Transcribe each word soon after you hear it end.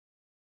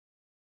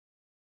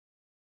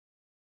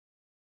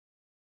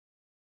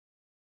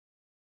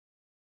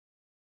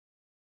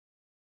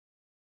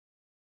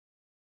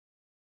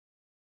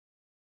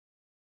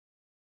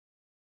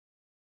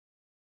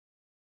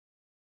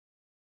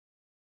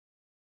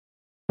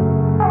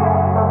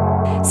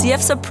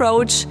CF's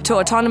approach to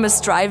autonomous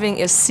driving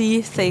is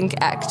see, think,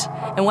 act.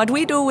 And what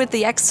we do with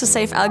the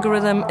X2safe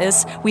algorithm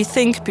is we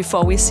think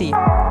before we see.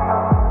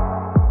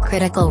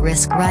 Critical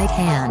risk right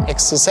hand.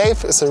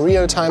 X2safe is a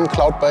real-time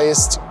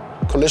cloud-based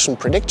collision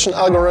prediction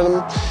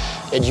algorithm.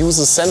 It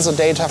uses sensor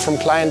data from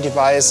client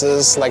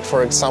devices, like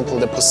for example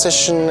the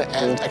position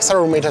and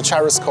accelerometer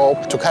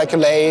gyroscope, to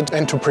calculate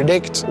and to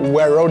predict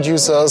where road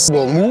users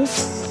will move,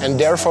 and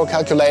therefore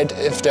calculate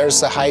if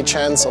there's a high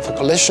chance of a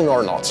collision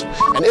or not.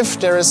 And if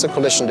there is a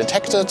collision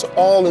detected,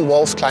 all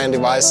involved client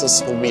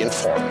devices will be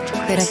informed.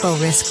 Critical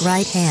risk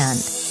right hand.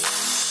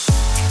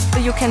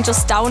 You can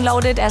just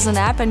download it as an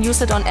app and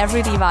use it on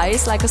every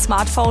device, like a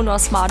smartphone or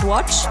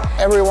smartwatch.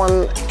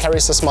 Everyone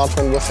carries a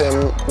smartphone with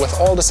him with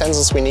all the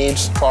sensors we need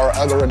for our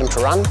algorithm to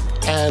run,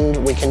 and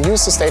we can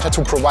use this data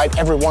to provide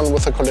everyone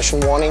with a collision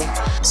warning.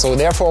 So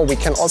therefore we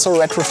can also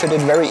retrofit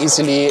it very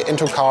easily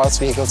into cars,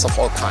 vehicles of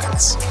all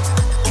kinds.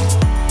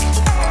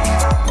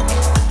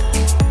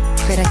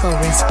 Critical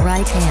risk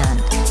right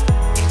hand.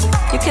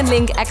 You can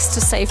link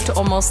X2safe to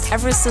almost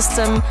every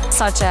system,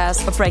 such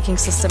as a braking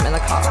system in a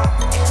car.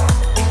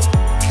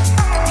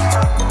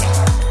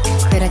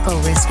 Critical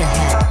risk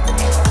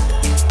ahead.